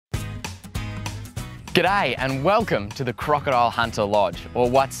G'day and welcome to the Crocodile Hunter Lodge, or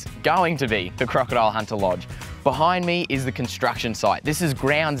what's going to be the Crocodile Hunter Lodge. Behind me is the construction site. This is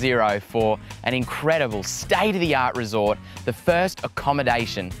ground zero for an incredible state-of-the-art resort, the first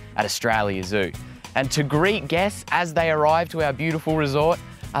accommodation at Australia Zoo. And to greet guests as they arrive to our beautiful resort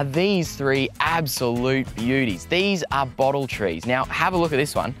are these three absolute beauties. These are bottle trees. Now have a look at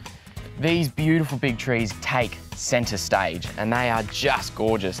this one. These beautiful big trees take center stage and they are just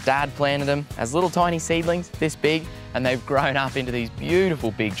gorgeous. Dad planted them as little tiny seedlings this big and they've grown up into these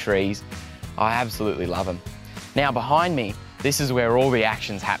beautiful big trees. I absolutely love them. Now behind me, this is where all the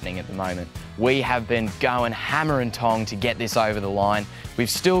action's happening at the moment. We have been going hammer and tong to get this over the line. We've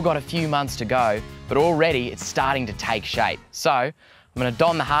still got a few months to go, but already it's starting to take shape. So I'm gonna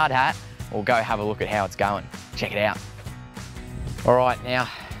don the hard hat, we'll go have a look at how it's going. Check it out. All right, now,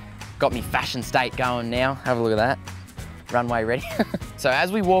 got me fashion state going now. Have a look at that. Runway ready. So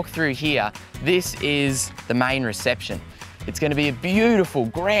as we walk through here, this is the main reception. It's gonna be a beautiful,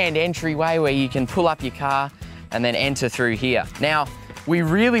 grand entryway where you can pull up your car and then enter through here. Now, we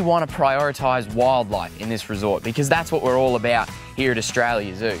really wanna prioritize wildlife in this resort because that's what we're all about here at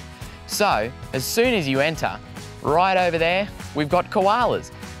Australia Zoo. So, as soon as you enter, right over there, we've got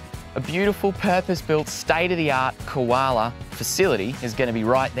koalas. A beautiful purpose-built state-of-the-art koala facility is going to be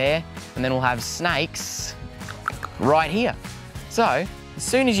right there, and then we'll have snakes right here. So as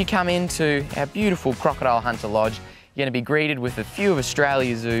soon as you come into our beautiful Crocodile Hunter Lodge, you're going to be greeted with a few of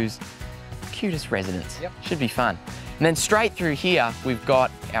Australia Zoo's cutest residents. Yep. Should be fun. And then straight through here, we've got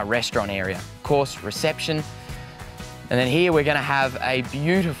our restaurant area, of course, reception. And then here we're going to have a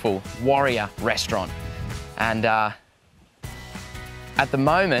beautiful warrior restaurant. And at the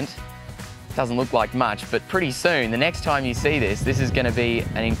moment, it doesn't look like much, but pretty soon, the next time you see this, this is going to be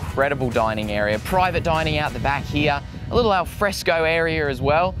an incredible dining area, private dining out the back here, a little al fresco area as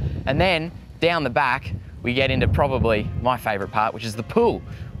well, and then down the back, we get into probably my favourite part, which is the pool.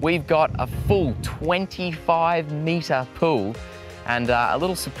 We've got a full 25-metre pool and a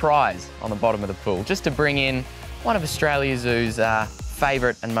little surprise on the bottom of the pool, just to bring in one of Australia Zoo's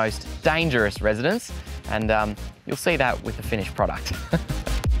favourite and most dangerous residents, and you'll see that with the finished product.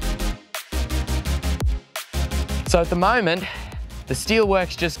 So at the moment, the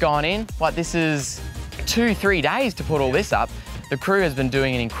steelwork's just gone in. Like, this is 2-3 days to put all this up. The crew has been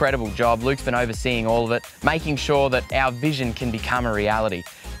doing an incredible job. Luke's been overseeing all of it, making sure that our vision can become a reality.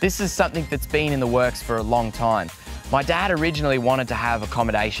 This is something that's been in the works for a long time. My dad originally wanted to have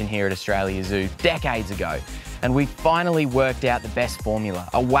accommodation here at Australia Zoo decades ago, and we finally worked out the best formula,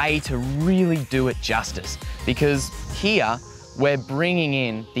 a way to really do it justice. Because here, we're bringing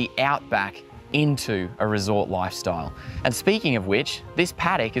in the outback into a resort lifestyle. And speaking of which, this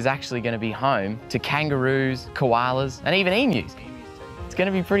paddock is actually going to be home to kangaroos, koalas, and even emus. It's going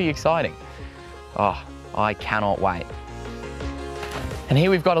to be pretty exciting. Oh, I cannot wait. And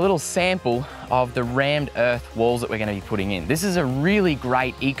here we've got a little sample of the rammed earth walls that we're going to be putting in. This is a really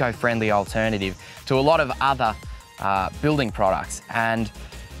great eco-friendly alternative to a lot of other building products. And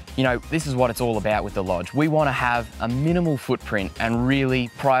you know, this is what it's all about with the lodge. We want to have a minimal footprint and really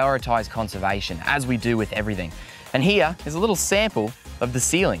prioritise conservation, as we do with everything. And here is a little sample of the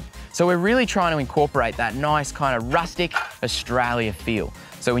ceiling. So we're really trying to incorporate that nice kind of rustic Australia feel.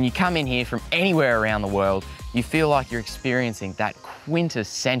 So when you come in here from anywhere around the world, you feel like you're experiencing that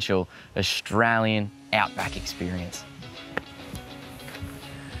quintessential Australian outback experience.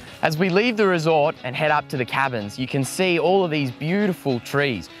 As we leave the resort and head up to the cabins, you can see all of these beautiful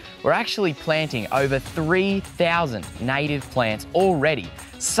trees. We're actually planting over 3,000 native plants already.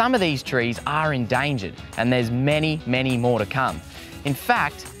 Some of these trees are endangered, and there's many, many more to come. In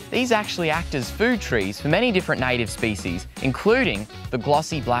fact, these actually act as food trees for many different native species, including the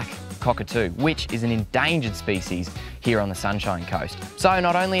glossy black cockatoo, which is an endangered species here on the Sunshine Coast. So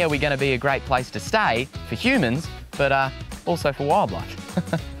not only are we going to be a great place to stay for humans, but also for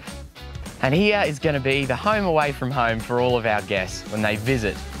wildlife. And here is going to be the home away from home for all of our guests when they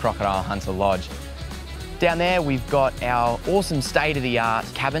visit Crocodile Hunter Lodge. Down there we've got our awesome state-of-the-art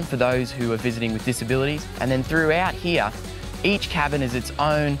cabin for those who are visiting with disabilities, and then throughout here, each cabin is its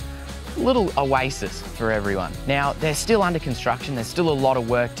own little oasis for everyone. Now, they're still under construction, there's still a lot of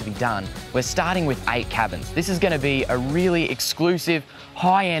work to be done. We're starting with 8 cabins. This is going to be a really exclusive,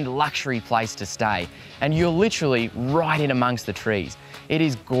 high-end luxury place to stay, and you're literally right in amongst the trees. It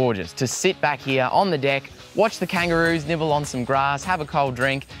is gorgeous to sit back here on the deck, watch the kangaroos nibble on some grass, have a cold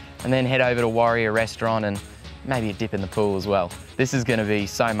drink, and then head over to Warrior Restaurant and maybe a dip in the pool as well. This is going to be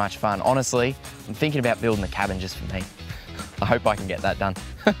so much fun. Honestly, I'm thinking about building a cabin just for me. I hope I can get that done.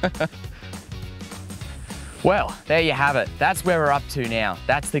 Well, there you have it. That's where we're up to now.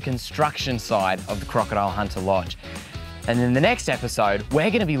 That's the construction side of the Crocodile Hunter Lodge. And in the next episode,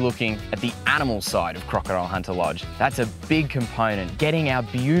 we're going to be looking at the animal side of Crocodile Hunter Lodge. That's a big component, getting our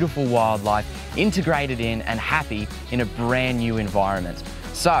beautiful wildlife integrated in and happy in a brand new environment.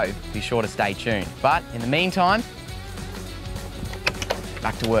 So be sure to stay tuned. But in the meantime,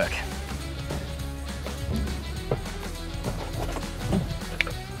 back to work.